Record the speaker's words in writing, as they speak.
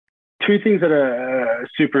two things that are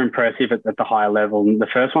super impressive at the higher level. The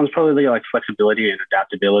first one's probably like flexibility and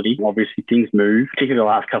adaptability. Obviously, things move, particularly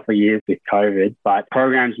the last couple of years with COVID, but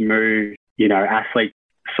programs move, athletes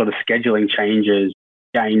sort of scheduling changes,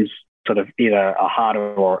 games sort of either are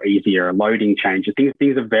harder or easier, loading changes.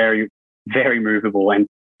 Things are very, very movable. And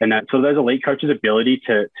that, so those elite coaches' ability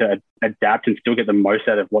to adapt and still get the most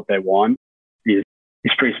out of what they want is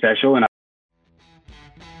pretty special. And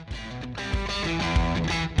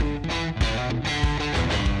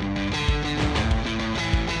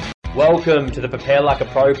welcome to the Prepare Like a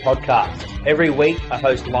Pro podcast. Every week, I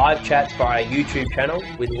host live chats via our YouTube channel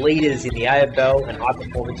with leaders in the AFL and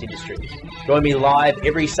high-performance industries. Join me live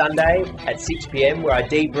every Sunday at 6 p.m. where I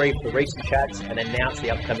debrief the recent chats and announce the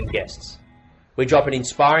upcoming guests. We drop an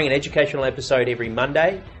inspiring and educational episode every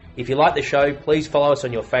Monday. If you like the show, please follow us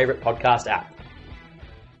on your favourite podcast app.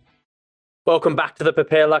 Welcome back to the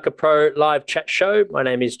Prepare Like a Pro live chat show. My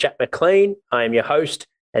name is Jack McLean. I am your host,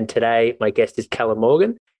 and today my guest is Callum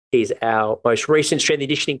Morgan. He's our most recent strength and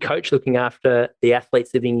conditioning coach, looking after the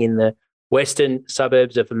athletes living in the western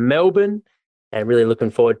suburbs of Melbourne, and really looking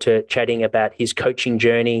forward to chatting about his coaching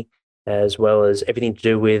journey as well as everything to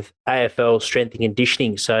do with AFL strength and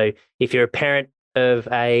conditioning. So if you're a parent of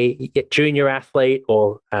a junior athlete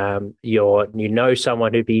or you know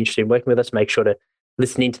someone who'd be interested in working with us, make sure to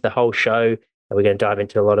listen into the whole show. We're going to dive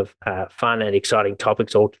into a lot of fun and exciting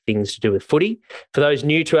topics, all things to do with footy. For those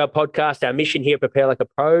new to our podcast, our mission here at Prepare Like a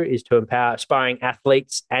Pro is to empower aspiring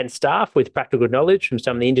athletes and staff with practical knowledge from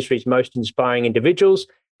some of the industry's most inspiring individuals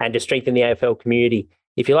and to strengthen the AFL community.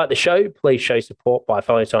 If you like the show, please show support by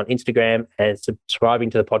following us on Instagram and subscribing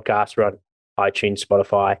to the podcast. We're on iTunes,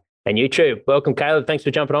 Spotify, and YouTube. Welcome, Caleb. Thanks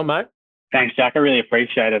for jumping on, mate. Thanks, Jack. I really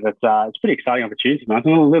appreciate it. It's a pretty exciting opportunity, man.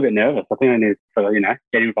 I'm a little bit nervous. I think I need to,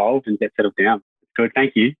 get involved and get settled down. It's good.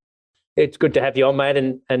 Thank you. It's good to have you on, mate,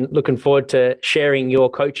 and looking forward to sharing your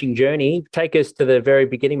coaching journey. Take us to the very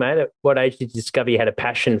beginning, mate. At what age did you discover you had a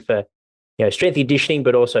passion for, strength and conditioning,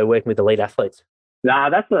 but also working with elite athletes?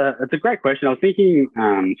 That's a great question. I was thinking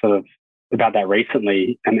sort of about that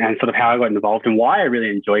recently and sort of how I got involved and why I really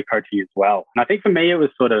enjoy coaching as well. And I think for me, it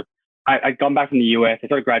was sort of, I'd gone back from the US. I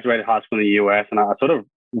sort of graduated high school in the US and I sort of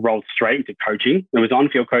rolled straight into coaching. It was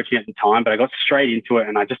on-field coaching at the time, but I got straight into it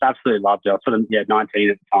and I just absolutely loved it. I was sort of 19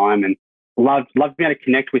 at the time and loved being able to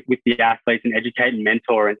connect with the athletes and educate and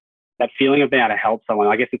mentor, and that feeling of being able to help someone.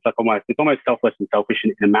 I guess it's almost selfless and selfish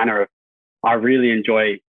in a manner of I really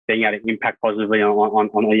enjoy being able to impact positively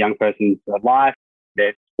on a young person's life,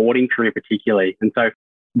 their sporting career particularly. And so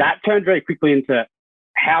that turned very quickly into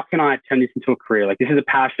how can I turn this into a career? Like, this is a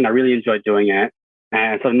passion. I really enjoy doing it.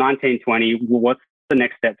 And so 19, 20, what's the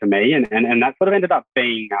next step for me? And that sort of ended up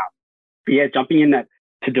being, jumping in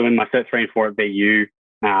to doing my Cert 3 and 4 at BU.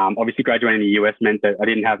 Obviously graduating in the US meant that I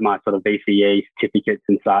didn't have my sort of VCE certificates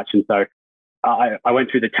and such. And so I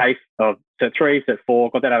went through the taste of Cert 3, Cert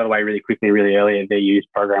 4, got that out of the way really quickly, really early. And BU's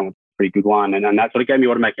program was a pretty good one. And that sort of gave me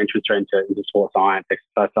automatic entrance into sports science,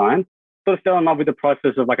 exercise science. Sort of fell in love with the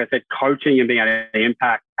process of, like I said, coaching and being able to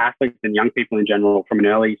impact athletes and young people in general from an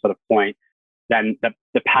early sort of point. Then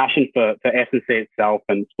the passion for S&C itself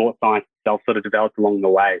and sports science itself sort of developed along the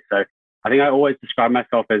way. So I think I always describe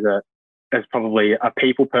myself as probably a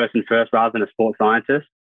people person first rather than a sports scientist.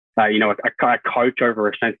 A coach over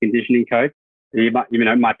a strength conditioning coach.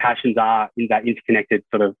 My passions are in that interconnected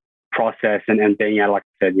sort of process and being able, like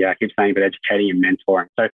I said, I keep saying, but educating and mentoring.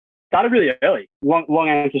 So started really early. Long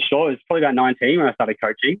answer short, it's probably about 19 when I started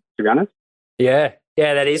coaching, to be honest. Yeah,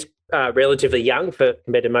 that is relatively young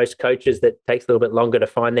compared to most coaches. That takes a little bit longer to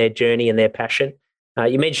find their journey and their passion.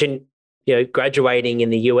 You mentioned, graduating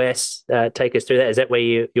in the US. Take us through that. Is that where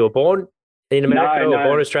you were born in America or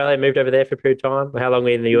born in Australia, moved over there for a period of time? How long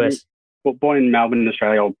were you in the US? Well, born in Melbourne,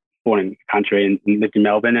 Australia, or born in the country and lived in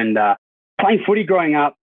Melbourne and playing footy growing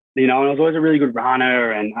up, and I was always a really good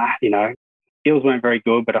runner and, skills weren't very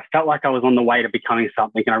good, but I felt like I was on the way to becoming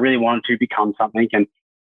something and I really wanted to become something. And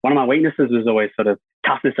one of my weaknesses was always sort of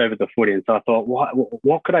toughness over the footy. And so I thought,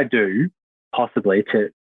 what could I do possibly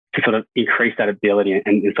to sort of increase that ability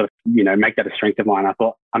and sort of, make that a strength of mine? I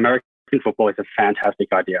thought American football is a fantastic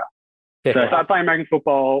idea. Yeah. So I started playing American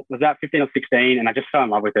football, was about 15 or 16, and I just fell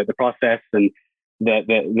in love with it, the process and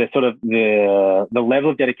the sort of the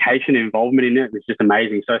level of dedication and involvement in it was just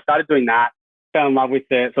amazing. So I started doing that. Fell in love with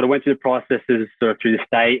it, sort of went through the processes sort of through the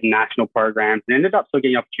state and national programs and ended up sort of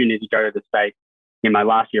getting the opportunity to go to the state in my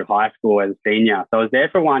last year of high school as a senior. So I was there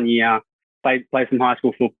for 1 year, played some high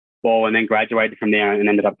school football and then graduated from there and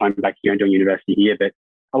ended up coming back here and doing university here. But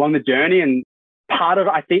along the journey and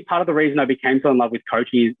I think part of the reason I became so in love with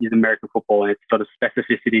coaching is American football and its sort of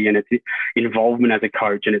specificity and its involvement as a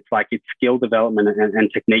coach, and it's like its skill development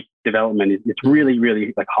and technique development is really,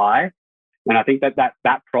 really like high. And I think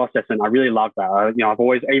that process, and I really love that. I've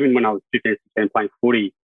always, even when I was 15, 16 playing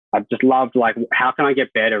footy, I've just loved like, how can I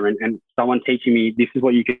get better? And someone teaching me, this is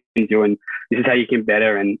what you can do and this is how you can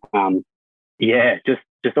better. And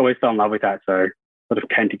just always fell in love with that. So sort of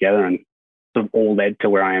came together and sort of all led to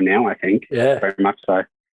where I am now, I think. Yeah. Very much so.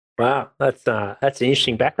 Wow. That's an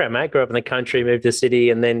interesting background, mate. Grew up in the country, moved to the city,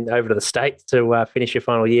 and then over to the States to finish your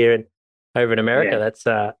final year and over in America.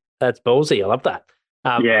 Yeah. That's ballsy. I love that.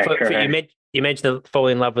 You mentioned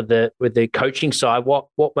falling in love with the coaching side.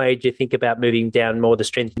 What made you think about moving down more the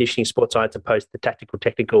strength and conditioning, sports science, opposed to the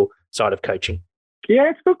technical side of coaching? Yeah,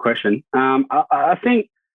 it's a good question. I think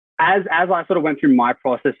as I sort of went through my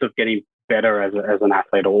process of getting better as an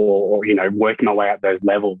athlete, or working my way up those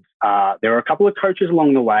levels, there were a couple of coaches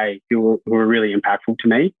along the way who were really impactful to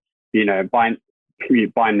me.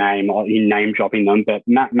 By name, or name dropping them, but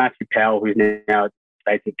Matthew Pell, who's now at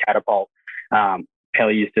States at Catapult.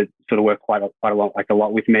 Pelly used to sort of work quite a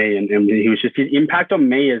lot with me, and he was just, his impact on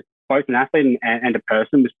me as both an athlete and a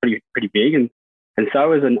person was pretty big, and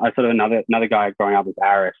so was another guy growing up with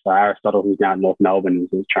Aristotle, who's now at North Melbourne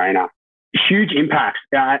as a trainer. Huge impacts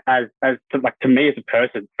as to me as a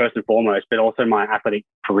person first and foremost, but also my athletic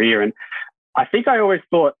career. And I think I always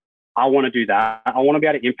thought, I want to do that. I want to be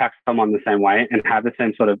able to impact someone the same way and have the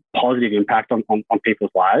same sort of positive impact on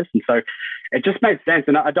people's lives. And so it just made sense.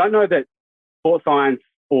 And I don't know that sports science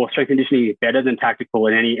or strength conditioning is better than tactical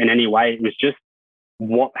in any way. It was just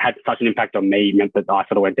what had such an impact on me meant that I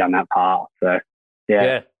sort of went down that path. So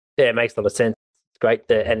yeah, it makes a lot of sense. It's great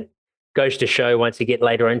and goes to show once you get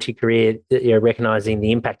later into your career that you're recognizing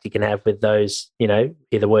the impact you can have with those,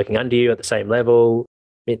 either working under you at the same level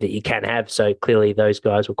that you can have. So clearly those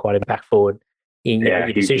guys were quite impactful in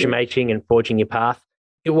your decision making and forging your path.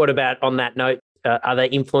 What about, on that note, are there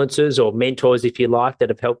influences or mentors, if you like, that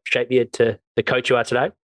have helped shape you to the coach you are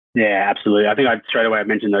today? Yeah, absolutely. I think straight away I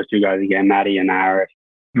mentioned those two guys again, Matty and Aris,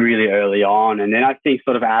 really early on. And then I think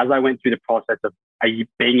sort of as I went through the process of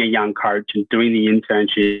being a young coach and doing the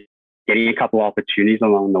internship, getting a couple of opportunities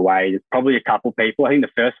along the way, there's probably a couple of people. I think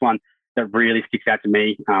the first one that really sticks out to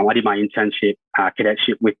me, I did my internship,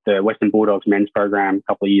 cadetship with the Western Bulldogs men's program a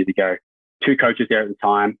couple of years ago. Two coaches there at the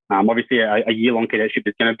time. Obviously, a year-long cadetship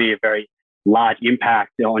is going to be a very large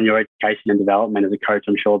impact on your education and development as a coach,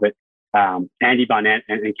 I'm sure. But Andy Barnett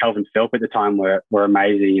and Kelvin Philp at the time were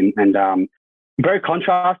amazing and very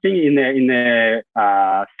contrasting in their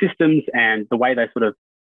systems and the way they sort of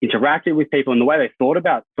interacted with people and the way they thought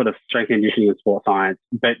about sort of strength and conditioning and sports science.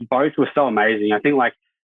 But both were so amazing. I think, like,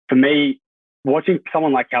 for me, watching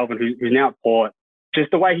someone like Kelvin, who's now at Port, just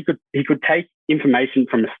the way he could take information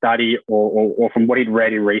from a study or from what he'd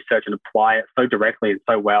read in research and apply it so directly and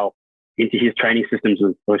so well into his training systems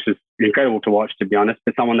was just incredible to watch, to be honest,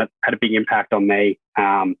 but someone that had a big impact on me.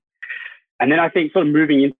 And then I think sort of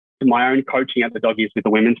moving into my own coaching at the Doggies with the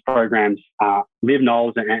women's programs, Liv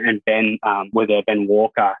Knowles and Ben were there, Ben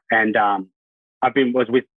Walker. And was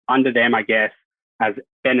with under them, I guess, as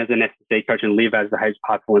Ben as an S&C coach and Liv as the high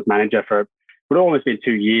performance manager for would almost been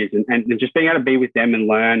 2 years. And just being able to be with them and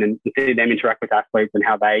learn and see them interact with athletes and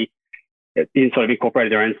how they sort of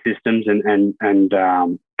incorporated their own systems and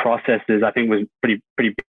processes, I think was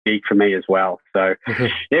pretty big for me as well. So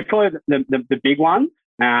they're probably the big ones.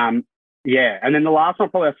 And then the last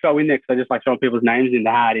one probably I throw in there because I just like throwing people's names in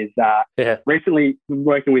the hat is recently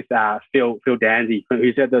working with Phil Danzy,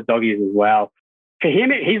 who's at the Doggies as well. For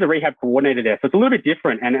him, he's a rehab coordinator there, so it's a little bit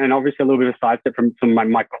different and obviously a little bit of a sidestep from some of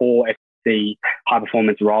my core SC high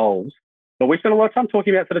performance roles. But we spent a lot of time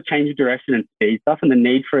talking about sort of change of direction and speed stuff and the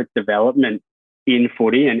need for its development in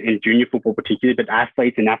footy and junior football particularly, but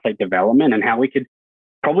athletes and athlete development and how we could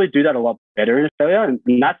probably do that a lot better in Australia.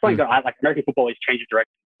 And that's something that I like. American football is change of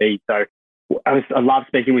direction and speed. So I love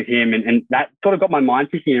speaking with him and that sort of got my mind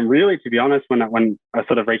thinking. And really, to be honest, when I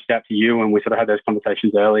sort of reached out to you and we sort of had those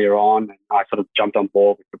conversations earlier on, and I sort of jumped on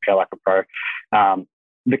board with Prepare Like a Pro,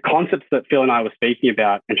 the concepts that Phil and I were speaking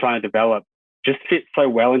about and trying to develop just fit so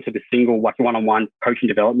well into the single, like, one-on-one coaching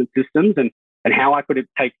development systems and how I could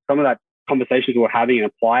take some of that conversations we were having and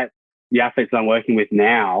apply it to the athletes that I'm working with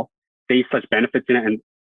now, see such benefits in it.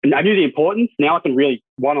 And I knew the importance. Now I can really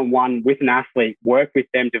one-on-one with an athlete, work with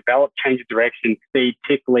them, develop change of direction, speed,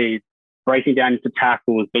 tick leads, breaking down into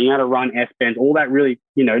tackles, being able to run S-bends, all that really,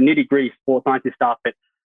 nitty-gritty sports science stuff, but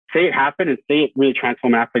see it happen and see it really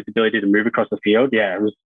transform an athlete's ability to move across the field. Yeah, it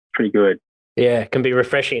was pretty good. Yeah, it can be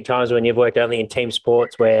refreshing at times when you've worked only in team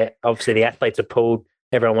sports where obviously the athletes are pulled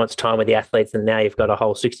everyone wants time with the athletes, and now you've got a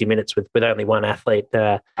whole 60 minutes with only one athlete.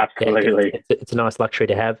 Absolutely. It's a nice luxury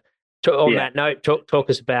to have. On that note, talk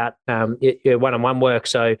us about your one-on-one work.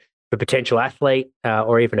 So for a potential athlete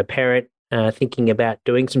or even a parent thinking about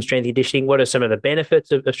doing some strength and conditioning, what are some of the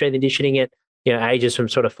benefits of strength and conditioning at ages from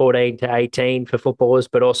sort of 14 to 18 for footballers,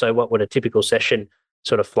 but also what would a typical session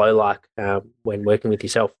sort of flow like when working with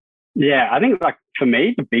yourself? Yeah, I think like for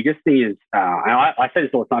me, the biggest thing is, and I say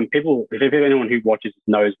this all the time, if anyone who watches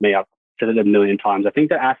knows me, I've said it a million times. I think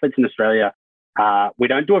that athletes in Australia, we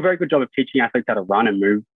don't do a very good job of teaching athletes how to run and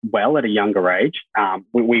move well at a younger age.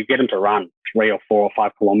 We get them to run 3 or 4 or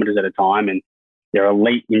 5 kilometers at a time, and they're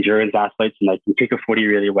elite endurance athletes and they can kick a footy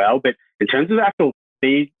really well. But in terms of actual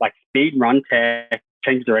speed, like speed, run tech,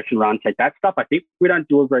 change of direction, run tech, that stuff, I think we don't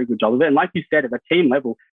do a very good job of it. And like you said, at the team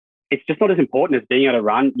level, it's just not as important as being able to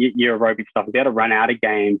run your aerobic stuff, being able to run out a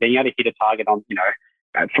game, being able to hit a target on,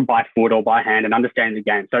 by foot or by hand and understand the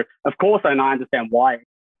game. So of course, I understand why it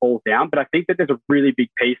falls down, but I think that there's a really big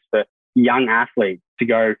piece for young athletes to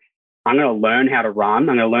go, I'm going to learn how to run.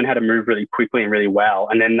 I'm going to learn how to move really quickly and really well.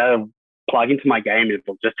 And then they'll plug into my game and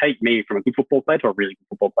it'll just take me from a good football player to a really good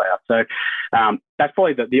football player. So that's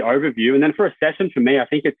probably the overview. And then for a session for me, I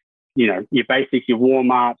think it's, your basics, your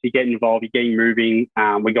warm-ups, you get involved, you're getting moving.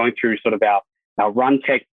 We're going through sort of our run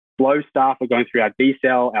tech flow stuff. We're going through our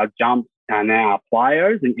decel, our jumps, and now our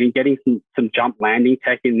plyos and getting some jump landing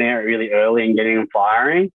tech in there really early and getting them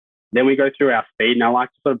firing. Then we go through our speed, and I like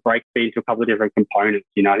to sort of break speed into a couple of different components.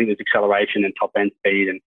 I think there's acceleration and top-end speed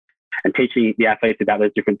and teaching the athletes about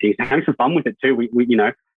those different things and having some fun with it too. We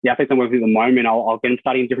the athletes I'm working with at the moment, I'll get them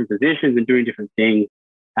starting in different positions and doing different things.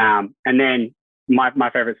 And then my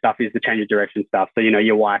favorite stuff is the change of direction stuff. So,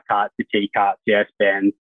 your Y cuts, your T cuts, your S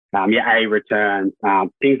bends, your A returns,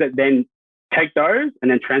 things that then take those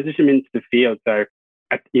and then transition into the field. So,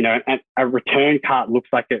 a return cut looks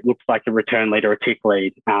like a return lead or a tick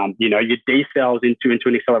lead. Your decels into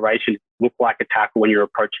an acceleration look like a tackle when you're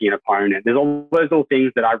approaching an opponent. There's all those little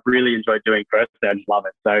things that I really enjoy doing personally. I just love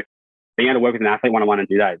it. So being able to work with an athlete one-on-one and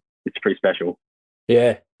do that, it's pretty special.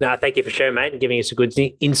 Yeah. No, thank you for sharing, mate, and giving us a good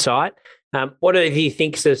insight. What do you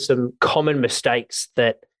think are some common mistakes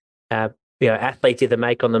that athletes either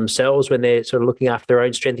make on themselves when they're sort of looking after their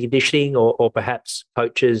own strength and conditioning, or perhaps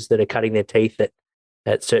coaches that are cutting their teeth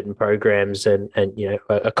at certain programs and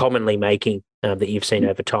are commonly making that you've seen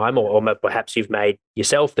over time, or perhaps you've made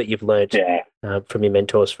yourself that you've learned from your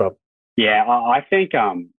mentors from? Yeah, I think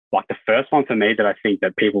like the first one for me that I think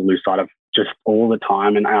that people lose sight of just all the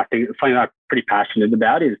time, and I think it's something that I'm pretty passionate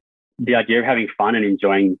about, is the idea of having fun and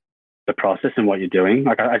enjoying the process and what you're doing.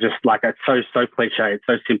 Like I just like, it's so cliche, it's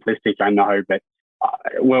so simplistic, I know, but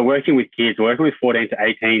we're working with kids, working with 14 to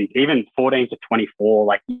 18, even 14 to 24,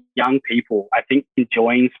 like young people. I think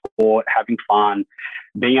enjoying sport, having fun,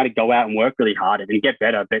 being able to go out and work really hard and get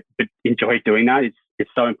better, but enjoy doing that is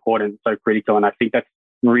so important, so critical. And I think that's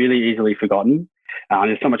really easily forgotten.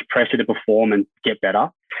 There's so much pressure to perform and get better.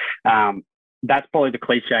 That's probably the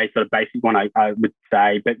cliche sort of basic one I would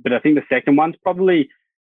say. But I think the second one's probably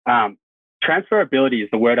transferability is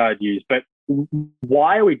the word I'd use. But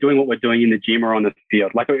why are we doing what we're doing in the gym or on the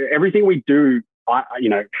field? Like everything we do,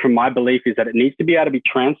 from my belief, is that it needs to be able to be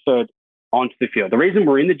transferred onto the field. The reason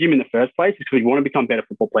we're in the gym in the first place is because we want to become better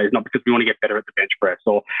football players, not because we want to get better at the bench press.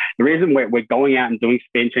 Or the reason we're going out and doing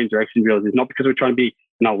spin change direction drills is not because we're trying to be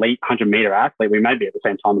an elite 100-meter athlete. We may be at the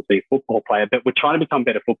same time as being a football player, but we're trying to become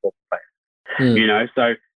better football players.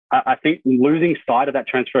 So I think losing sight of that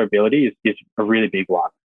transferability is a really big one.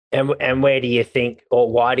 And where do you think,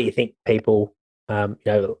 or why do you think people,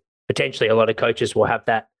 potentially a lot of coaches will have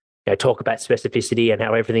that, talk about specificity and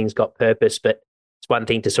how everything's got purpose, but it's one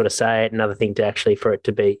thing to sort of say it, another thing to actually for it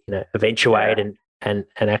to be, eventuate and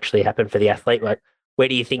actually happen for the athlete. Like, where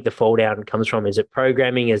do you think the fall down comes from? Is it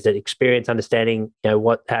programming? Is it experience, understanding,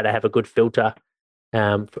 how to have a good filter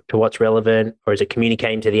to what's relevant, or is it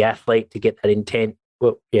communicating to the athlete to get that intent?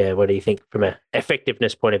 Well, what do you think from an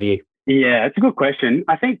effectiveness point of view? Yeah, it's a good question.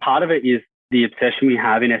 I think part of it is the obsession we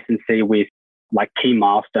have in S&C with like key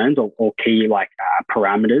milestones or key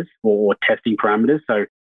parameters or testing parameters. So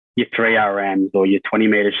your 3RMs or your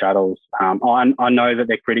 20-meter shuttles. I know that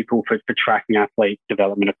they're critical for tracking athlete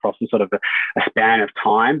development across a sort of a span of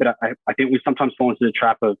time, but I think we sometimes fall into the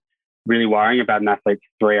trap of really worrying about an athlete's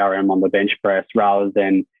 3RM on the bench press rather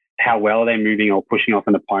than how well they're moving or pushing off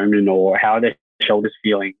an opponent or how their shoulders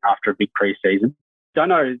feeling after a big preseason. Don't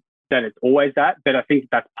know that it's always that, but I think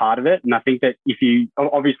that's part of it. And I think that if you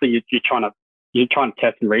obviously you're trying to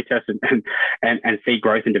test and retest and see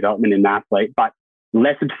growth and development in an athlete, but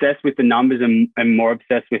less obsessed with the numbers and more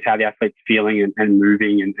obsessed with how the athlete's feeling and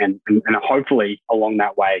moving and hopefully along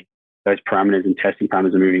that way, those parameters and testing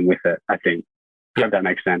parameters are moving with it, I think. I hope that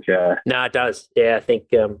makes sense. Yeah. No, it does. Yeah, I think,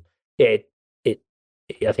 I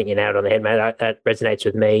think you nailed it on the head, mate. That resonates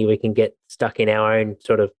with me. We can get stuck in our own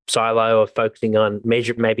sort of silo of focusing on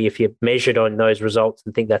measure. Maybe if you're measured on those results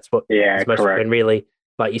and think that's what is most, and really,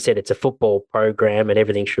 like you said, it's a football program and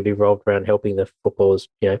everything should be revolved around helping the footballers,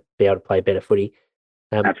 be able to play better footy.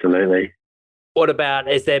 Absolutely. What about,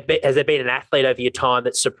 has there been an athlete over your time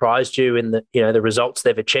that surprised you in the results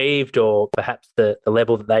they've achieved, or perhaps the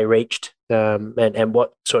level that they reached, and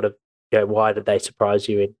what sort of, why did they surprise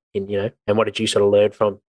you in and what did you sort of learn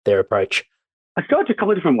from their approach? I feel like a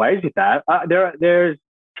couple of different ways with that. There's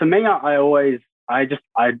for me, I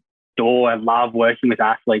love working with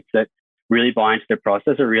athletes that really buy into the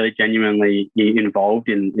process, are really genuinely involved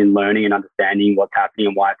in learning and understanding what's happening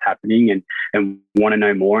and why it's happening, and want to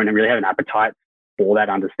know more and really have an appetite for that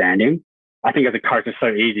understanding. I think as a coach, it's so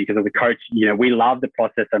easy because as a coach, we love the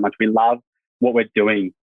process so much. We love what we're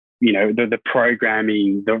doing, the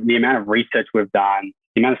programming, the amount of research we've done,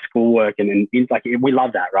 the amount of schoolwork, and we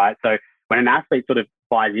love that, right? So when an athlete sort of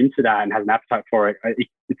buys into that and has an appetite for it,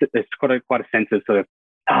 it's quite a sense of sort of,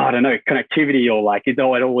 connectivity, or like it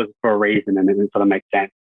all was for a reason, and it sort of makes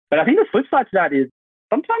sense. But I think the flip side to that is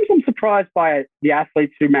sometimes I'm surprised by the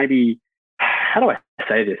athletes who maybe, how do I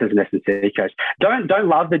say this as an S&C coach, don't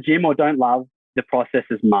love the gym or don't love the process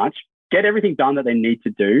as much, get everything done that they need to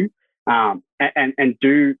do, and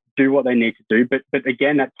do what they need to do. But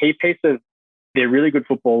again, that key piece of, they're really good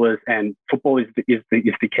footballers, and football is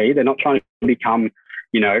the key. They're not trying to become,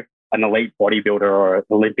 an elite bodybuilder or an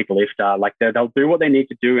Olympic lifter. Like they'll do what they need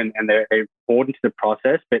to do, and they're bought into the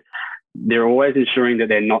process, but they're always ensuring that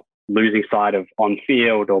they're not losing sight of on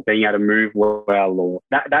field or being able to move well, or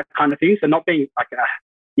that kind of thing. So not being like,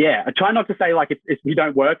 I try not to say like it's you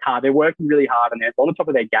don't work hard. They're working really hard and they're on the top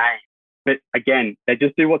of their game. But again, they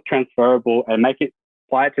just do what's transferable and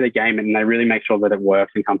apply it to the game, and they really make sure that it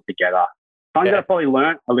works and comes together. Something that I probably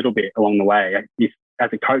learned a little bit along the way as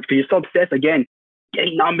a coach, because you're so obsessed, again,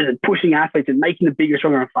 getting numbers and pushing athletes and making them bigger,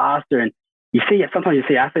 stronger, and faster. And sometimes you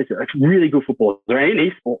see athletes that are really good footballers, or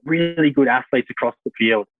any sport, really good athletes across the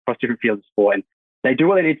field, across different fields of sport. And they do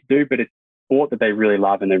what they need to do, but it's sport that they really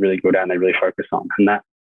love and they're really good at and they really focus on. And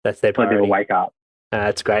that's their priority. Wake up.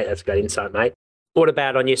 That's great. That's great insight, mate. What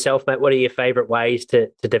about on yourself, mate? What are your favourite ways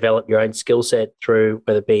to develop your own skill set through,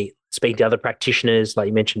 whether it be speaking to other practitioners, like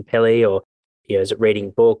you mentioned, Pelly, or is it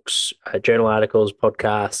reading books, journal articles,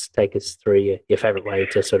 podcasts? Take us through your favourite way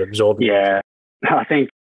to sort of absorb. Yeah, I think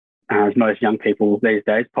as most young people these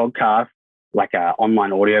days, podcasts, like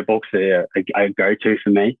online audiobooks are a go-to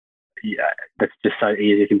for me. Yeah, that's just so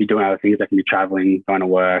easy. You can be doing other things. I can be traveling, going to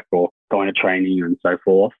work, or going to training and so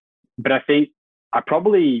forth. But I think I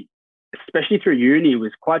probably, especially through uni, it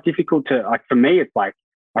was quite difficult to, like, for me, it's like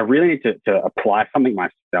I really need to apply something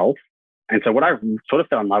myself. And so what I sort of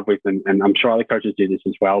fell in love with, and I'm sure other coaches do this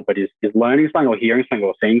as well, but is learning something or hearing something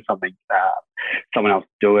or seeing something, someone else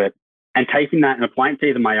do it, and taking that and applying it to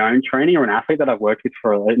either my own training or an athlete that I've worked with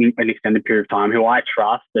for an extended period of time who I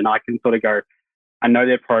trust, and I can sort of go, I know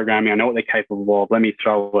their programming, I know what they're capable of. Let me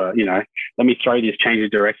throw this change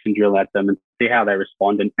of direction drill at them and see how they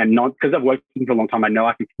respond. And not because I've worked with them for a long time, I know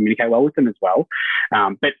I can communicate well with them as well.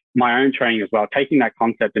 But my own training as well, taking that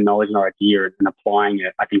concept and knowledge and idea and applying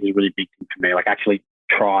it, I think is a really big thing for me. Like actually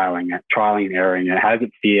trialing and erroring it. How does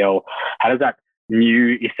it feel? How does that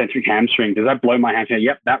new eccentric hamstring, does that blow my hamstring?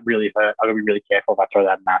 Yep, that really hurt. I've got to be really careful if I throw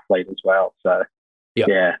that at an athlete as well. So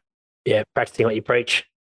yeah, practicing what you preach.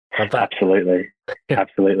 Absolutely.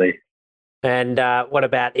 Absolutely. And what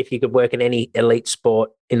about if you could work in any elite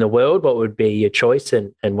sport in the world? What would be your choice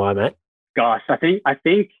and why, mate? Gosh, I think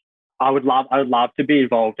I would love to be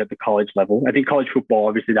involved at the college level. I think college football,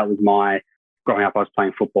 obviously, that was my growing up. I was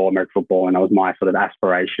playing football, American football, and that was my sort of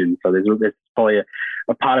aspiration. So there's probably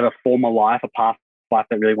a part of a former life, a past life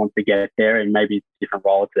that really wants to get there, and maybe a different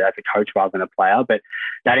role as a coach rather than a player. But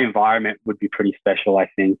that environment would be pretty special, I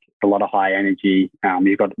think. A lot of high energy.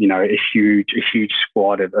 You've got, a huge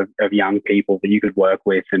squad of young people that you could work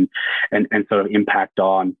with and sort of impact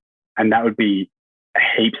on. And that would be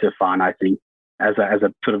heaps of fun, I think, as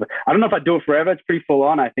a sort of, I don't know if I'd do it forever. It's pretty full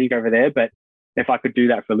on, I think, over there. But if I could do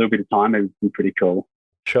that for a little bit of time, it would be pretty cool.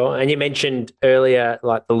 Sure. And you mentioned earlier,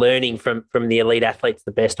 like the learning from the elite athletes,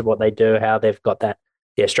 the best of what they do, how they've got that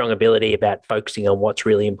strong ability about focusing on what's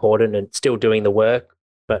really important and still doing the work,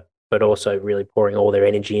 but also really pouring all their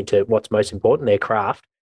energy into what's most important, their craft.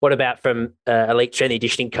 What about from elite strength and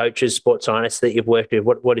conditioning coaches, sports scientists that you've worked with?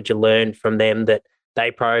 What did you learn from them that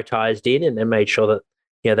they prioritized in and made sure that,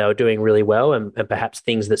 they were doing really well, and perhaps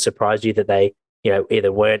things that surprised you that they,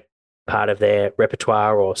 either weren't part of their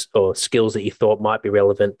repertoire or skills that you thought might be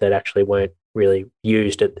relevant that actually weren't really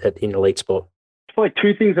used in elite sport? Probably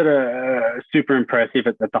two things that are super impressive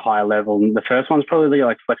at the higher level. And the first one's probably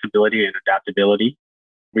like flexibility and adaptability.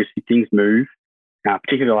 Obviously, things move,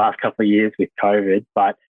 particularly the last couple of years with COVID,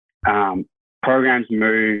 but programs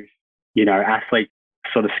move, athletes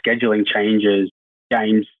sort of scheduling changes,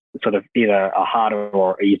 games sort of either are harder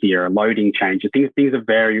or easier, loading changes. Things are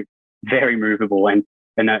very, very movable. And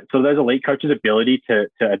so those elite coaches' ability to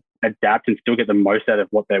adapt and still get the most out of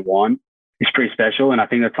what they want is pretty special. And I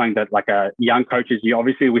think that's something that like young coaches,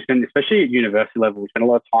 we spend, especially at university level, we spend a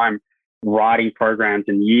lot of time writing programs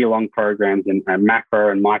and year-long programs and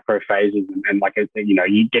macro and micro phases. And like,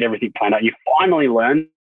 you get everything planned out. You finally learn,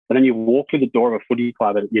 but then you walk through the door of a footy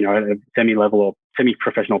club at, a semi-level or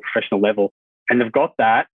semi-professional, professional level, and they've got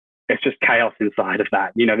that. It's just chaos inside of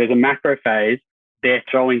that. There's a macro phase. They're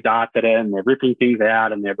throwing darts at it and they're ripping things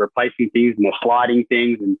out and they're replacing things and they're sliding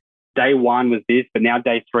things. And day one was this, but now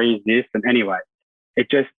day 3 is this. And anyway,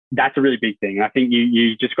 that's a really big thing. And I think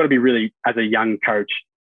you just got to be really, as a young coach,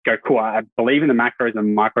 go, cool, I believe in the macros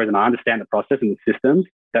and micros and I understand the process and the systems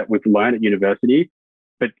that we've learned at university,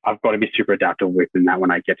 but I've got to be super adaptable within that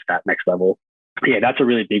when I get to that next level. Yeah, that's a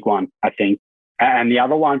really big one, I think. And the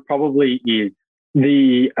other one probably is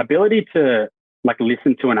the ability to like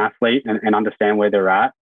listen to an athlete and understand where they're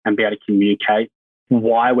at and be able to communicate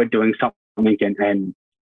why we're doing something and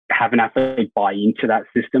have an athlete buy into that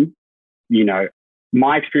system.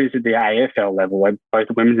 My experience at the AFL level, both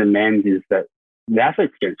women's and men's, is that the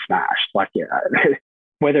athletes get smashed. Like,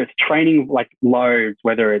 whether it's training like loads,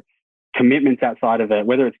 whether it's commitments outside of it,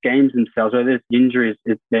 whether it's games themselves, whether it's injuries,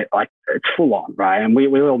 it's full on, right? And we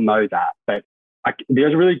all know that. But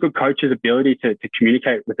there's a really good coach's ability to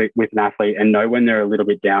communicate with an athlete and know when they're a little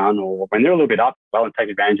bit down or when they're a little bit up, well, and take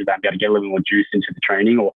advantage of that and be able to get a little more juice into the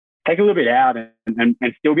training, or take a little bit out and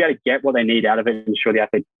still be able to get what they need out of it and ensure the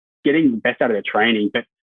athlete's getting the best out of their training. But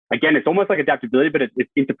again, it's almost like adaptability, but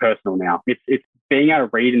it's interpersonal now. It's being able to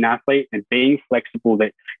read an athlete and being flexible,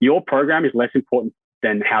 that your program is less important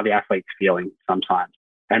than how the athlete's feeling sometimes,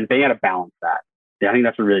 and being able to balance that. Yeah, I think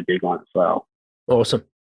that's a really big one as well. Awesome.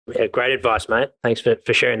 Yeah, great advice, mate. Thanks for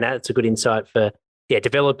sharing that. It's a good insight for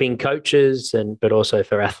developing coaches but also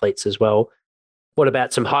for athletes as well. What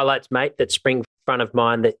about some highlights, mate, that spring front of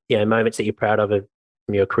mind, that moments that you're proud of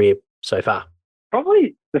from your career so far?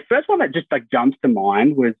 Probably the first one that just like jumps to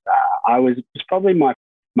mind was it's probably my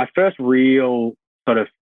first real sort of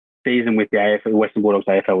season with the AFL, Western Bulldogs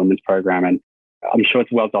AFL women's program, and I'm sure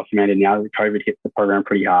it's well documented now that COVID hit the program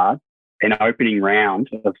pretty hard. In opening round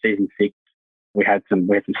of season 6, we had some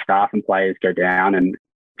staff and players go down, and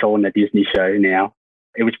it's all in the Disney show now.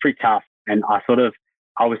 It was pretty tough, and I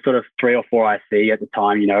was sort of 3 or 4 IC at the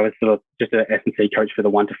time. I was sort of just an S&C coach for the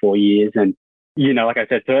 1 to 4 years, and like I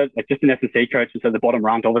said, just an S&C coach, and so the bottom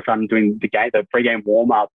rung, all of a sudden doing the pre-game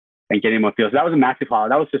warm-up and getting my feel. So that was a massive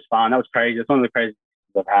highlight. That was just fun. That was crazy. It's one of the craziest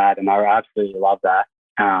things I've had, and I absolutely love that.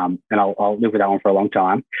 And I'll live with that one for a long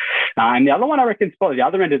time. And the other one I reckon is probably the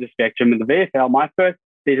other end of the spectrum. In the VFL, my first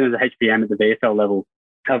season as a HPM at the VFL level,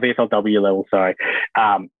 VFLW level,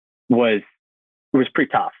 was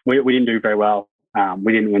pretty tough. We didn't do very well.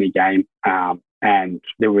 We didn't win a game. And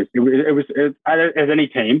it was as any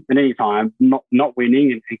team at any time, not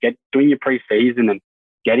winning and doing your pre-season and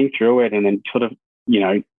getting through it, and then sort of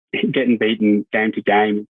getting beaten game to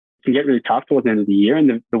game can get really tough towards the end of the year.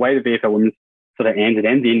 And the way the VFL women's sort of ends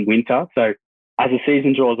in winter. So as the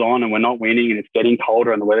season draws on and we're not winning and it's getting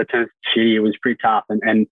colder and the weather turns shitty, it was pretty tough.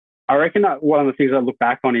 And I reckon that one of the things I look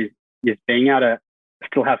back on is being able to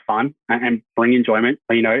still have fun and bring enjoyment.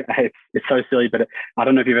 It's so silly, but I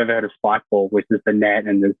don't know if you've ever heard of spike ball, which is the net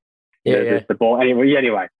and there's the ball.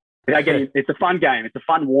 Anyway, again, it's a fun game. It's a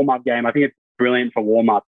fun warm-up game. I think it's brilliant for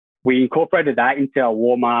warm-up. We incorporated that into our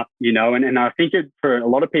warm-up, and I think for a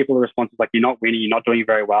lot of people, the response is like, you're not winning, you're not doing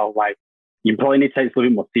very well. Like, you probably need to take this a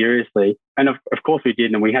little bit more seriously. And of course we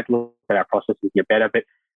did, and we had to look at our processes to get better. But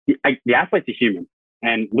the athletes are human,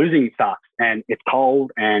 and losing sucks, and it's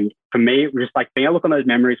cold. And for me, it was just like being able to look on those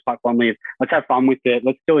memories quite fondly of, let's have fun with it.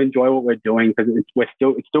 Let's still enjoy what we're doing, because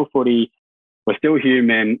it's still footy. We're still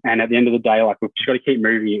human. And at the end of the day, like, we've just got to keep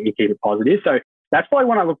moving and keep it positive. So that's probably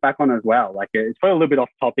one I look back on as well. Like, it's probably a little bit off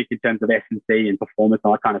topic in terms of S&C and performance and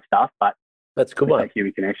all that kind of stuff, but that's a good one. That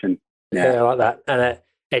human connection. Yeah, I like that. And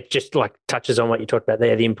it just like touches on what you talked about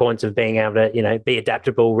there, the importance of being able to, be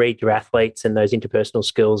adaptable, read your athletes and those interpersonal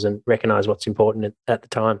skills and recognize what's important at the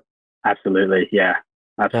time. Absolutely. Yeah.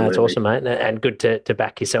 Absolutely. That's awesome, mate, and good to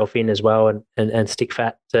back yourself in as well, and stick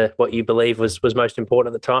fat to what you believe was most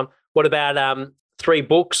important at the time. What about 3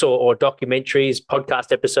 books or documentaries,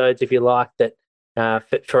 podcast episodes, if you like, that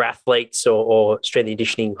for athletes or strength and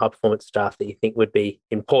conditioning, high performance staff that you think would be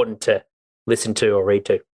important to listen to or read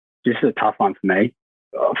to? This is a tough one for me.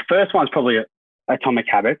 First one's probably Atomic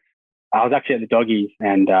Habits. I was actually at the Doggies,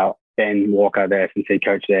 and Ben Walker, the S&C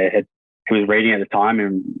coach there, he was reading at the time,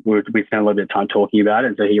 and we spent a little bit of time talking about it.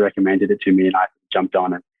 And so he recommended it to me, and I jumped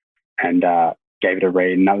on it and gave it a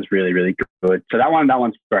read, and that was really, really good. So that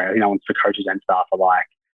one's great. I think that one's for coaches and staff alike.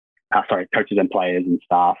 Coaches and players and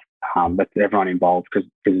staff, but everyone involved, because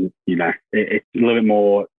you know, it's a little bit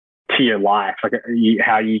more to your life, like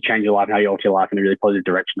how you change your life, how you alter your life in a really positive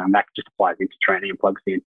direction, and that just applies into training and plugs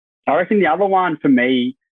in. I reckon the other one for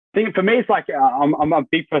me, it's like I'm a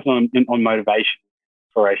big person on motivation,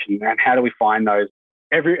 inspiration, and how do we find those?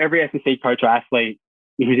 Every S&C coach or athlete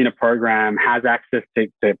who's in a program has access to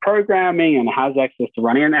programming and has access to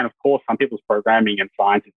running, and of course, some people's programming and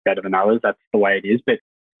science is better than others. That's the way it is. But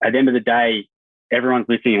at the end of the day, everyone's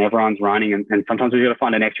listening and everyone's running, and sometimes we've got to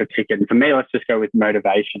find an extra ticket. And for me, let's just go with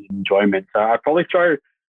motivation and enjoyment. So I'd probably throw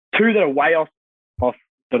 2 that are way off sort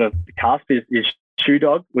of the cusp is Shoe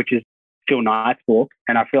Dog, which is Phil Knight's book.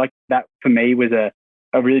 And I feel like that for me was a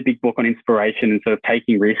really big book on inspiration and sort of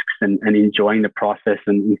taking risks and enjoying the process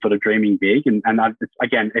and sort of dreaming big. And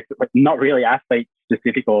it's not really athlete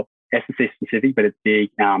specific or S&C specific, but it's big.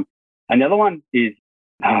 And the other one is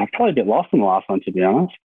probably a bit lost in the last one, to be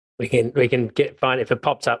honest. We can find, if it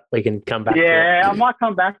pops up, we can come back. Yeah, I might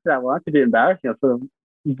come back to that one. It's a bit embarrassing. I've sort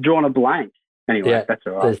of drawn a blank. Anyway, that's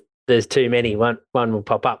all right. There's too many. One will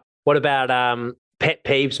pop up. What about pet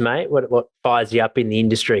peeves, mate? What fires you up in the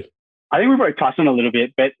industry? I think we've already touched on it a little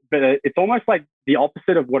bit, but it's almost like the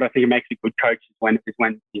opposite of what I think makes a good coach is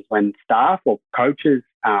when staff or coaches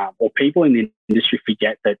or people in the industry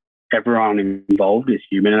forget that everyone involved is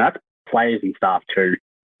human, and that's players and staff too.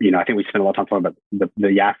 You know, I think we spend a lot of time talking about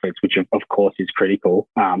the athletes, which of course is critical,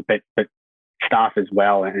 but staff as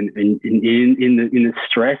well. And in the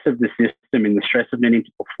stress of the system, in the stress of needing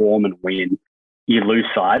to perform and win, you lose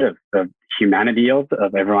sight of humanity of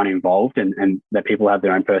everyone involved, and that people have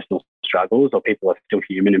their own personal struggles, or people are still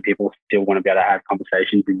human, and people still want to be able to have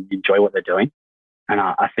conversations and enjoy what they're doing. And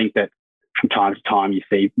I think that from time to time you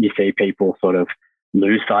see people sort of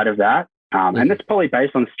lose sight of that. And that's probably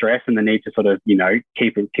based on stress and the need to sort of, you know,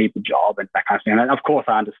 keep a job and that kind of thing. And of course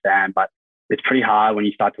I understand, but it's pretty hard when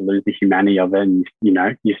you start to lose the humanity of it, and you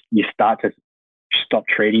know, you start to stop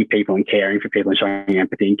treating people and caring for people and showing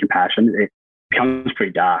empathy and compassion. It becomes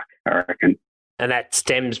pretty dark, I reckon. And that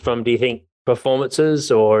stems from, do you think,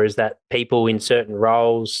 performances, or is that people in certain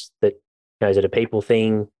roles that, you know, is it a people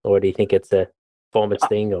thing, or do you think it's a performance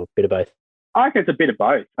thing, or a bit of both? I reckon it's a bit of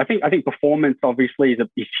both. I think performance obviously is an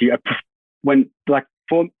issue. When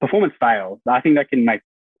performance fails, I think that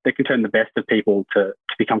can turn the best of people to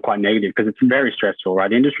become quite negative, because it's very stressful, right?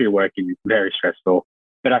 The industry of work is very stressful.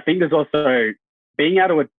 But I think there's also being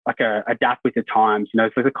able to adapt with the times. You know,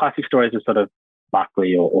 so the classic stories of sort of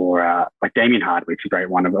Buckley or like Damien Hardwick's a great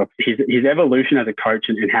one of his evolution as a coach,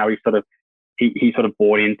 and how he sort of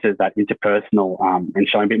bought into that interpersonal and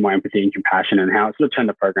showing a bit more empathy and compassion, and how it sort of turned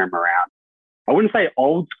the program around. I wouldn't say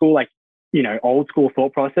old school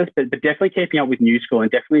thought process, but definitely keeping up with new school,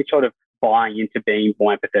 and definitely sort of buying into being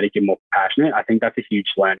more empathetic and more passionate. I think that's a huge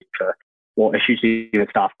learning a huge thing that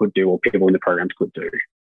staff could do, or people in the programs could do.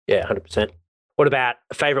 Yeah, 100%. What about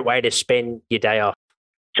a favourite way to spend your day off?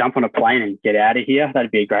 Jump on a plane and get out of here. That'd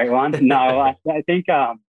be a great one. No, I think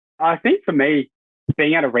for me,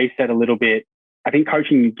 being able to reset a little bit. I think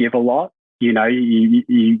coaching, you give a lot. You know,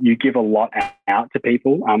 you give a lot out to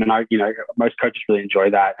people, and most coaches really enjoy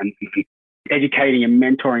that, and educating and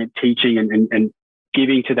mentoring and teaching and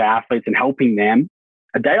giving to the athletes and helping them.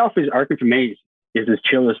 A day off is, I reckon, for me, is as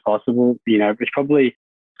chill as possible. You know, it's probably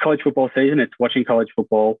college football season. It's watching college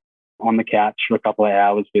football on the couch for a couple of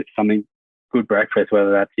hours with something good breakfast,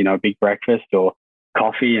 whether that's, you know, a big breakfast or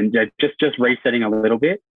coffee, and just resetting a little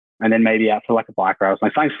bit, and then maybe out for like a bike ride.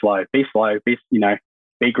 Like something slow,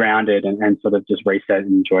 be grounded and sort of just reset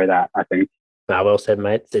and enjoy that, I think. Well said,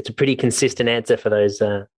 mate. It's a pretty consistent answer for those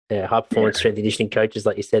high performance strength and conditioning coaches.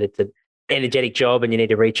 Like you said, it's an energetic job, and you need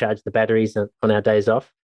to recharge the batteries on our days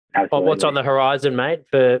off. Absolutely. What's on the horizon, mate?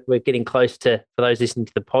 We're getting close to, for those listening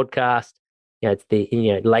to the podcast, you know, it's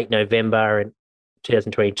the late November in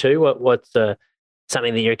 2022. What's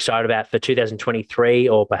something that you're excited about for 2023,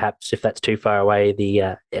 or perhaps if that's too far away,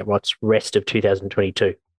 what's rest of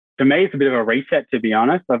 2022? For me, it's a bit of a reset, to be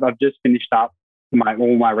honest. I've just finished up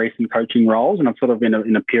all my recent coaching roles, and I'm sort of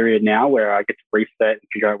in a period now where I get to reset and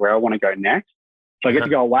figure out where I want to go next. So I get to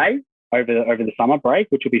go away over the summer break,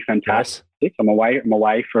 which will be fantastic. Nice. I'm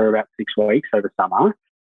away for about 6 weeks over summer.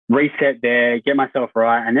 Reset there, get myself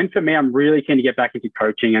right, and then for me, I'm really keen to get back into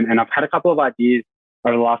coaching, and I've had a couple of ideas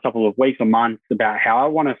over the last couple of weeks or months about how I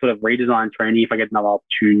want to sort of redesign training if I get another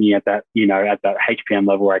opportunity at that HPM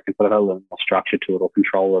level where I can sort of have a little more structure to it or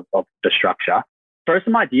control of the structure. Throw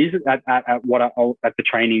some ideas at the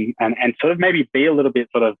training and sort of maybe be a little bit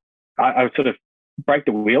I would sort of break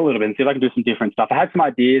the wheel a little bit and see if I can do some different stuff. I had some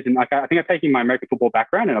ideas, and I think I'm taking my American football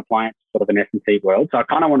background and applying it to sort of an S&C world. So I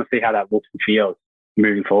kind of want to see how that looks and feels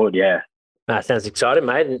moving forward. Yeah. Sounds exciting,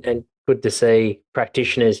 mate. And good to see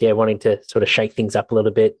practitioners, wanting to sort of shake things up a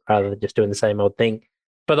little bit rather than just doing the same old thing.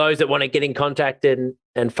 For those that want to get in contact and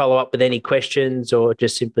follow up with any questions or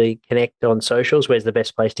just simply connect on socials, where's the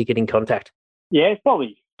best place to get in contact? Yeah, it's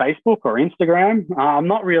probably Facebook or Instagram. I'm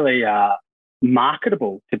not really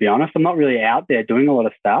marketable, to be honest. I'm not really out there doing a lot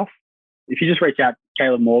of stuff. If you just reach out to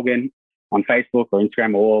Caleb Morgan on Facebook or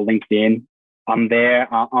Instagram or LinkedIn, I'm there.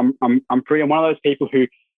 I'm one of those people who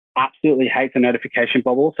absolutely hates a notification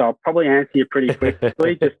bubble, so I'll probably answer you pretty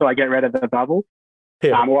quickly just so I get rid of the bubble.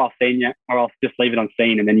 Yeah. Or I'll seen you, or I'll just leave it on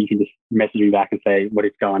scene, and then you can just message me back and say what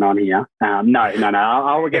is going on here. No.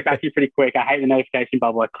 I'll get back to you pretty quick. I hate the notification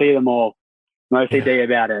bubble. I clear them all. I'm OCD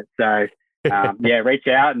about it. So reach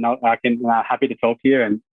out, and I can happy to talk to you,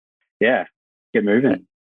 and get moving.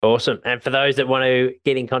 Awesome. And for those that want to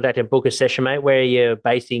get in contact and book a session, mate, where you're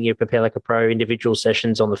basing your Prepare Like a Pro individual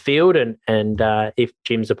sessions on the field, and if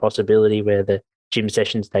gym's a possibility, where the gym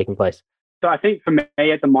session's taking place? So I think for me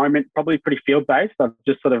at the moment, probably pretty field-based. I've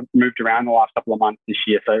just sort of moved around the last couple of months this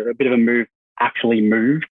year. So a bit of a move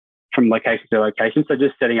from location to location. So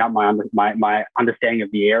just setting up my understanding of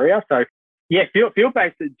the area. So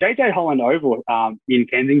field-based. JJ Holland Oval in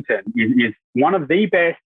Kensington is one of the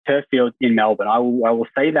best turf fields in Melbourne. I will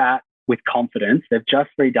say that with confidence. They've just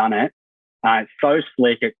redone it. It's so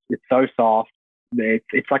slick. It's so soft.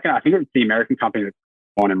 It's like I think it's the American company that's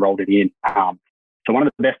gone and rolled it in. So one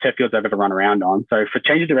of the best turf fields I've ever run around on. So for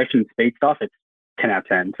change of direction and speed stuff, it's 10 out of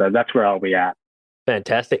 10. So that's where I'll be at.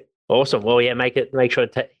 Fantastic. Awesome. Well, make sure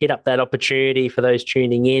to hit up that opportunity for those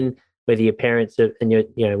tuning in, whether your parents and you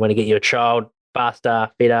want to get your child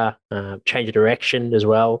faster, fitter, change of direction as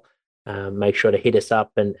well. Make sure to hit us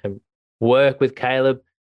up and work with Caleb.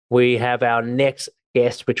 We have our next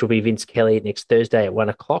guest, which will be Vince Kelly next Thursday at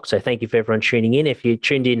 1:00. So thank you for everyone tuning in. If you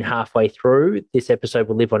tuned in halfway through, this episode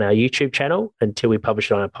will live on our YouTube channel until we publish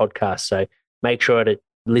it on our podcast. So make sure to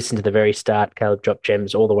listen to the very start. Caleb dropped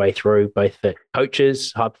gems all the way through, both for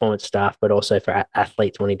coaches, high performance staff, but also for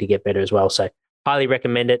athletes wanting to get better as well. So highly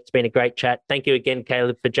recommend it. It's been a great chat. Thank you again,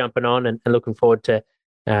 Caleb, for jumping on, and looking forward to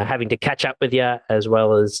having to catch up with you, as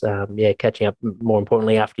well as catching up more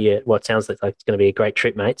importantly after what sounds like it's going to be a great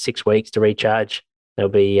trip, mate. 6 weeks to recharge. They'll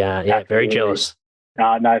be very jealous.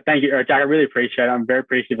 No, thank you, Jack. I really appreciate it. I'm very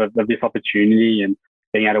appreciative of this opportunity and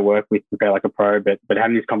being able to work with Prepare Like a Pro, but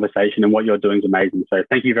having this conversation and what you're doing is amazing. So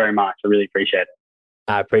thank you very much. I really appreciate it.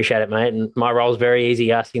 I appreciate it, mate. And my role's very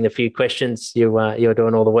easy, asking the few questions. You're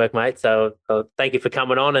doing all the work, mate. So thank you for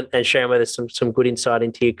coming on and sharing with us some good insight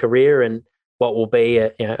into your career and what will be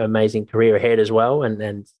an amazing career ahead as well. And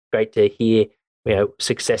it's great to hear,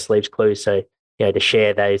 success leaves clues. So, to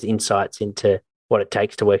share those insights into what it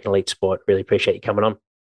takes to work in elite sport. Really appreciate you coming on.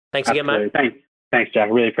 Thanks Absolutely. again, mate. Thanks, Jack.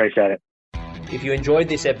 I really appreciate it. If you enjoyed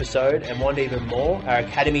this episode and want even more, our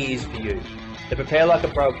Academy is for you. The Prepare Like a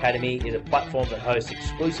Pro Academy is a platform that hosts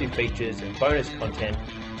exclusive features and bonus content,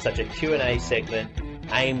 such as a Q&A segment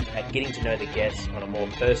aimed at getting to know the guests on a more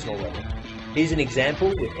personal level. Here's an example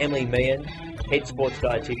with Emily Meehan, head sports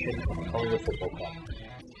dietitian at the Collingwood Football Club.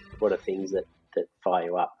 What are things that fire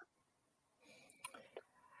you up?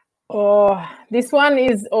 Oh, this one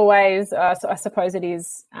is always, I suppose it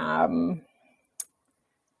is,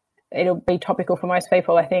 it'll be topical for most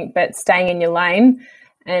people, I think, but staying in your lane.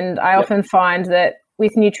 And I often find that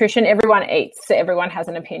with nutrition, everyone eats, so everyone has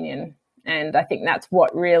an opinion. And I think that's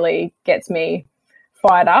what really gets me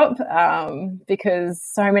fired up, because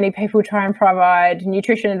so many people try and provide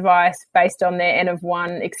nutrition advice based on their N of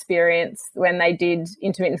 1 experience when they did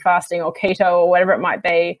intermittent fasting or keto or whatever it might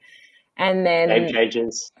be. And then game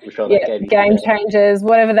changes, game changes,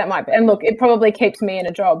 whatever that might be. And look, it probably keeps me in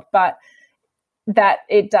a job, but that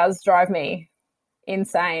it does drive me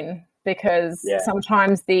insane, because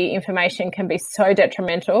sometimes the information can be so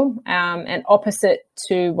detrimental and opposite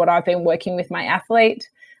to what I've been working with my athlete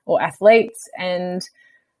or athletes, and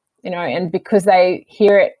and because they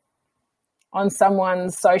hear it on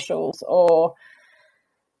someone's socials or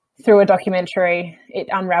through a documentary, it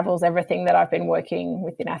unravels everything that I've been working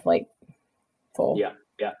with an athlete for. Yeah.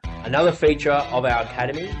 Another feature of our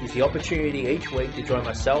academy is the opportunity each week to join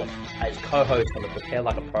myself as co-host on the Prepare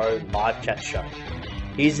Like a Pro live chat show.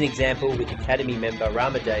 Here's an example with Academy member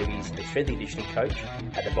Rama Davies, the strength and conditioning coach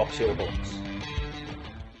at the Box Hill Hawks.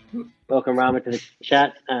 Welcome, Rama, to the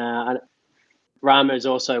chat. Rama has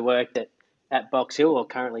also worked at Box Hill, or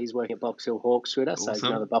currently he's working at Box Hill Hawks with us, awesome. So he's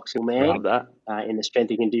another Box Hill man in the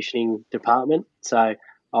strength and conditioning department. So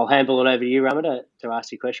I'll handle it over to you, Rama, to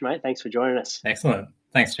ask your question, mate. Thanks for joining us. Excellent.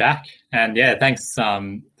 Thanks, Jack. And yeah, thanks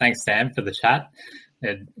Sam, for the chat.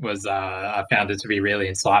 It was, I found it to be really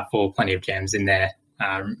insightful, plenty of gems in there,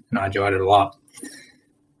 and I enjoyed it a lot.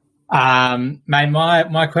 Mate,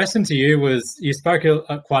 my question to you was, you spoke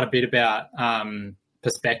quite a bit about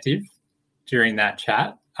perspective during that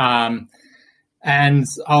chat. And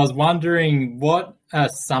I was wondering, what are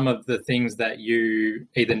some of the things that you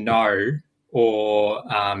either know or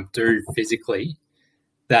do physically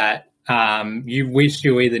that you wish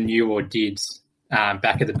you either knew or did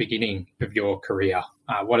back at the beginning of your career?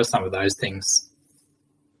 What are some of those things?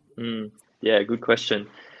 Yeah, good question.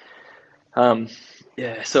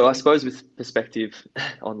 So I suppose with perspective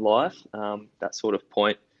on life, that sort of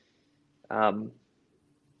point,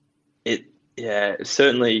 it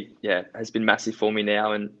certainly has been massive for me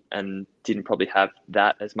now, and didn't probably have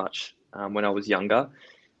that as much when I was younger.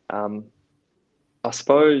 I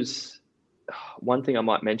suppose one thing I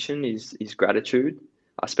might mention is gratitude.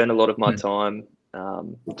 I spend a lot of my time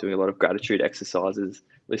doing a lot of gratitude exercises,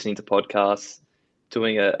 listening to podcasts,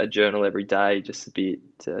 doing a journal every day, just a bit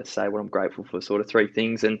to say what I'm grateful for, sort of 3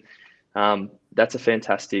 things. And that's a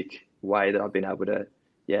fantastic way that I've been able to,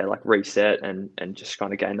 reset and just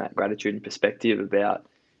kind of gain that gratitude and perspective about,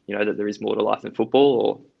 that there is more to life than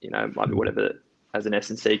football, or, might be whatever, as an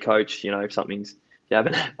S&C coach, if something's, if you're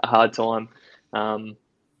having a hard time,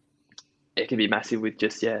 it can be massive with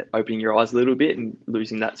just, opening your eyes a little bit and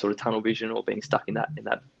losing that sort of tunnel vision or being stuck in that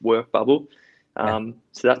work bubble. So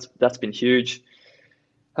that's been huge.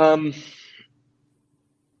 I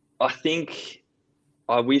think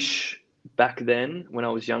I wish back then, when I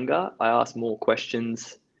was younger, I asked more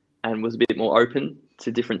questions and was a bit more open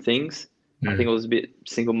to different things. I think I was a bit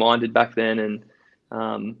single-minded back then, and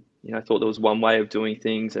thought there was one way of doing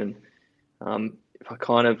things. And if I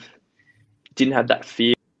kind of didn't have that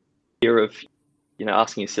fear of,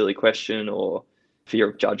 asking a silly question or fear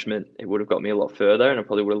of judgment, it would have got me a lot further, and I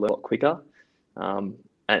probably would have learned a lot quicker.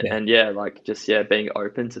 Being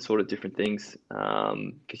open to sort of different things,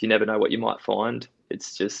 because you never know what you might find.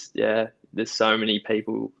 It's just, there's so many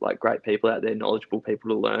people, great people out there, knowledgeable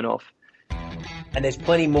people to learn off. And there's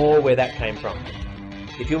plenty more where that came from.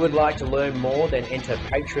 If you would like to learn more, then enter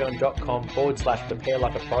patreon.com/prepare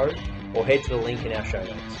like a pro, or head to the link in our show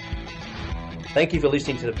notes. Thank you for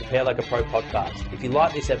listening to the Prepare Like a Pro podcast. If you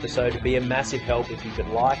like this episode, it'd be a massive help if you could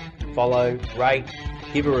like, follow, rate,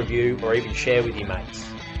 give a review, or even share with your mates.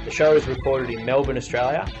 The show is recorded in Melbourne,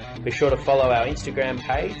 Australia. Be sure to follow our Instagram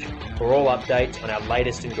page for all updates on our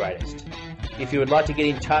latest and greatest. If you would like to get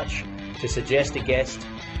in touch to suggest a guest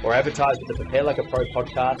or advertise with the Prepare Like a Pro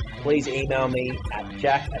podcast, please email me at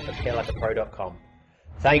jack@preparelikeapro.com.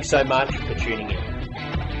 Thanks so much for tuning in.